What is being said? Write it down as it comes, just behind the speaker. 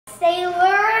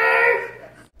Sailor!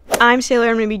 I'm Sailor.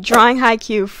 I'm going to be drawing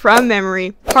Haikyu from memory,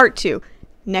 part 2.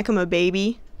 Nekoma,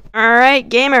 baby. Alright,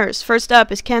 gamers. First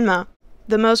up is Kenma,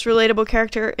 the most relatable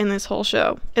character in this whole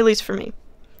show, at least for me.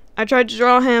 I tried to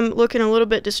draw him looking a little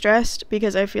bit distressed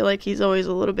because I feel like he's always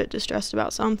a little bit distressed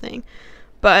about something.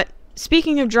 But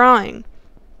speaking of drawing,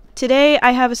 today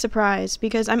I have a surprise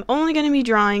because I'm only going to be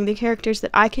drawing the characters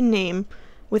that I can name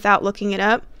without looking it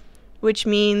up, which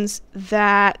means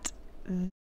that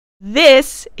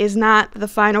this is not the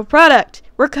final product.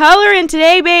 We're coloring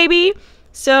today, baby!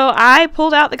 So I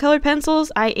pulled out the colored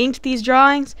pencils, I inked these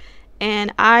drawings,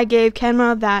 and I gave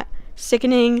Kenma that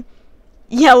sickening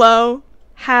yellow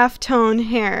half-tone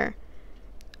hair.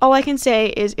 All I can say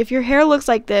is if your hair looks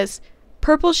like this,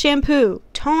 purple shampoo,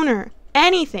 toner,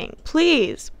 anything,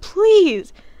 please,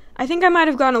 please. I think I might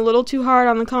have gone a little too hard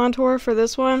on the contour for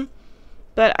this one,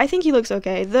 but I think he looks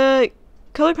okay. The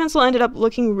colored pencil ended up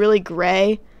looking really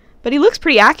gray, but he looks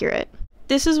pretty accurate.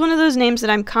 This is one of those names that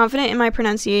I'm confident in my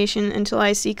pronunciation until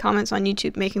I see comments on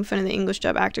YouTube making fun of the English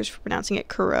dub actors for pronouncing it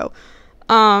Kuroo.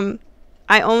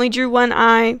 I only drew one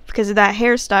eye because of that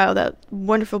hairstyle, that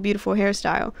wonderful, beautiful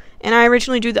hairstyle. And I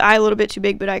originally drew the eye a little bit too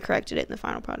big, but I corrected it in the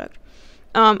final product.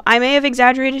 I may have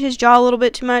exaggerated his jaw a little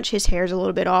bit too much. His hair's a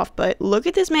little bit off, but look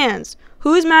at this man's.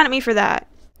 Who is mad at me for that?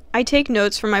 I take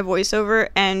notes from my voiceover,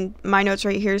 and my notes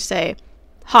right here say,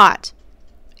 hot.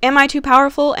 Am I too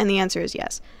powerful? And the answer is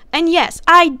yes. And yes,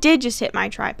 I did just hit my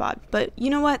tripod, but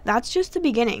you know what? That's just the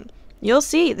beginning. You'll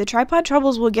see, the tripod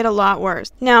troubles will get a lot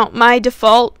worse. Now, my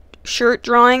default shirt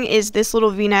drawing is this little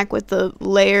v-neck with the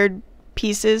layered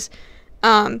pieces.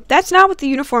 That's not what the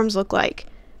uniforms look like.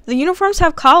 The uniforms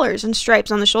have collars and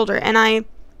stripes on the shoulder, and I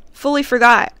fully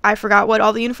forgot. I forgot what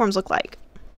all the uniforms look like.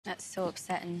 That's so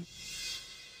upsetting.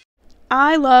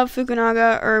 I love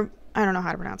Fukunaga, or I don't know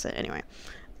how to pronounce it anyway.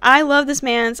 I love this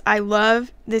man's. I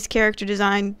love this character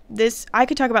design. I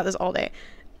could talk about this all day.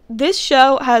 This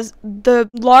show has the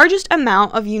largest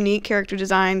amount of unique character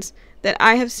designs that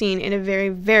I have seen in a very,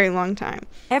 very long time.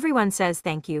 Everyone says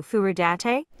thank you,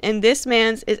 Furutate. And this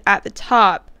man's is at the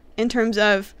top in terms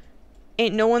of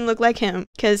ain't no one look like him,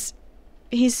 because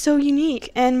he's so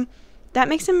unique, and that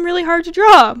makes him really hard to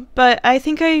draw. But I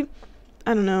think I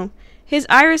don't know. His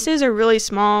irises are really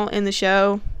small in the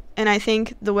show, and I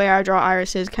think the way I draw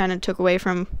irises kind of took away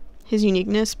from his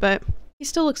uniqueness, but he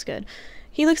still looks good.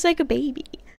 He looks like a baby.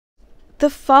 The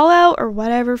fallout or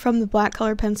whatever from the black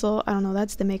colored pencil, I don't know,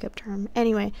 that's the makeup term.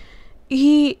 Anyway,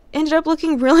 he ended up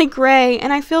looking really gray,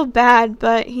 and I feel bad,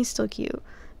 but he's still cute.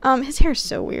 His hair's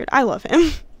so weird. I love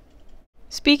him.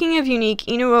 Speaking of unique,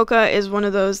 Inuoka is one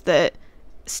of those that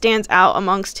stands out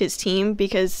amongst his team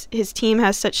because his team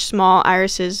has such small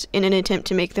irises in an attempt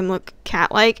to make them look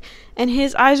cat-like, and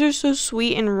his eyes are so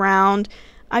sweet and round.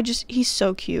 He's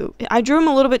so cute. I drew him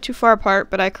a little bit too far apart,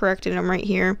 but I corrected him right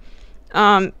here.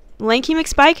 Lanky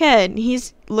McSpikehead,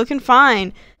 he's looking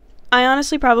fine. I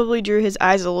honestly probably drew his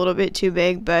eyes a little bit too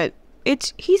big, but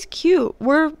he's cute.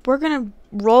 We're gonna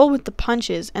roll with the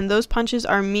punches, and those punches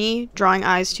are me drawing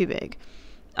eyes too big.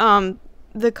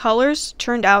 The colors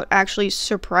turned out actually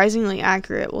surprisingly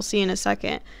accurate. We'll see in a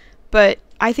second. But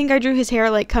I think I drew his hair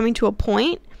like coming to a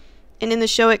point, and in the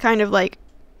show it kind of like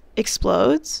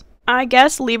explodes. I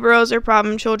guess Liberos are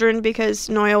problem children because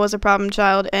Noya was a problem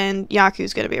child and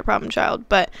Yaku's gonna be a problem child.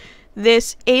 But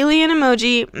this alien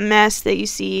emoji mess that you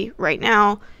see right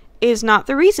now is not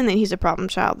the reason that he's a problem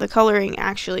child. The coloring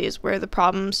actually is where the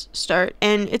problems start,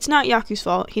 and it's not Yaku's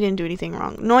fault. He didn't do anything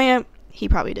wrong. Noya, he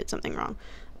probably did something wrong.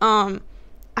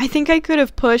 I think I could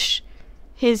have pushed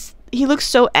he looks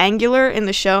so angular in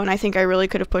the show, and I think I really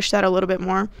could have pushed that a little bit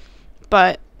more.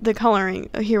 But the coloring,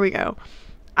 here we go.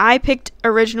 I picked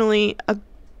originally a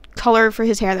color for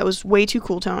his hair that was way too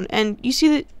cool tone, and you see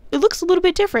that it looks a little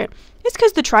bit different. It's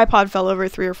because the tripod fell over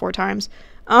 3 or 4 times.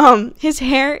 His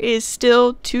hair is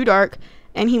still too dark,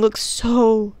 and he looks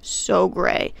so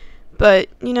gray. But,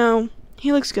 you know,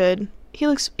 he looks good. He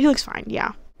looks fine,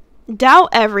 yeah. Doubt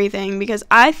everything, because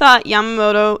I thought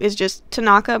Yamamoto is just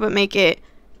Tanaka but make it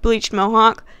bleached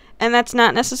mohawk, and that's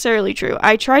not necessarily true.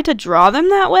 I tried to draw them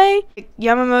that way.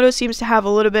 Yamamoto seems to have a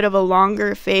little bit of a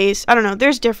longer face. I don't know,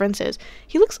 there's differences.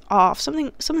 He looks off.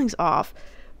 Something's off.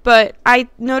 But I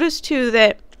noticed too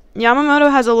that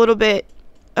Yamamoto has a little bit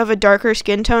of a darker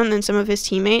skin tone than some of his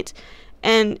teammates,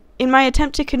 and in my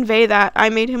attempt to convey that, I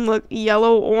made him look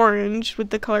yellow-orange with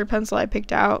the colored pencil I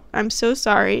picked out. I'm so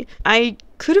sorry. I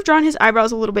could have drawn his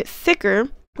eyebrows a little bit thicker,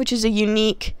 which is a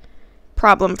unique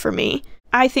problem for me.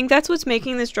 I think that's what's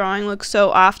making this drawing look so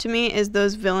off to me, is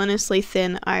those villainously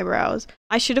thin eyebrows.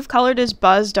 I should have colored his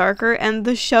buzz darker, and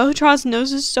the show draws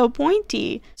noses so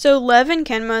pointy. So Lev and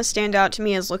Kenma stand out to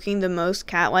me as looking the most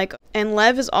cat-like, and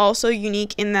Lev is also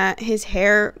unique in that his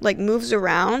hair like moves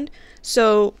around,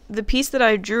 so the piece that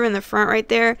I drew in the front right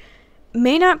there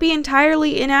may not be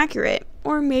entirely inaccurate,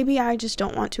 or maybe I just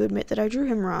don't want to admit that I drew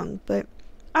him wrong, but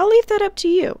I'll leave that up to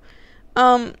you.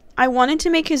 I wanted to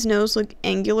make his nose look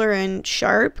angular and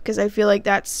sharp because I feel like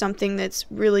that's something that's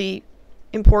really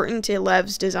important to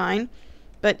Lev's design,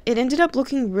 but it ended up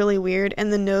looking really weird,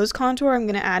 and the nose contour I'm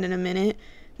going to add in a minute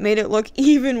made it look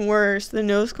even worse. The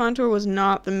nose contour was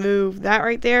not the move. That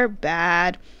right there,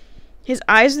 bad. His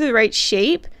eyes are the right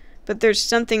shape, but there's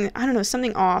something, I don't know,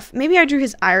 something off. Maybe I drew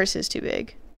his irises too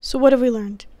big. So what have we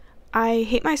learned? I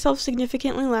hate myself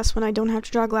significantly less when I don't have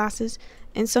to draw glasses,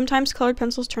 and sometimes colored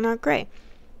pencils turn out gray.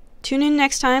 Tune in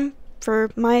next time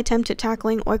for my attempt at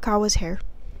tackling Oikawa's hair.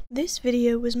 This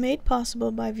video was made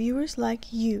possible by viewers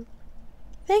like you.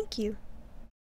 Thank you.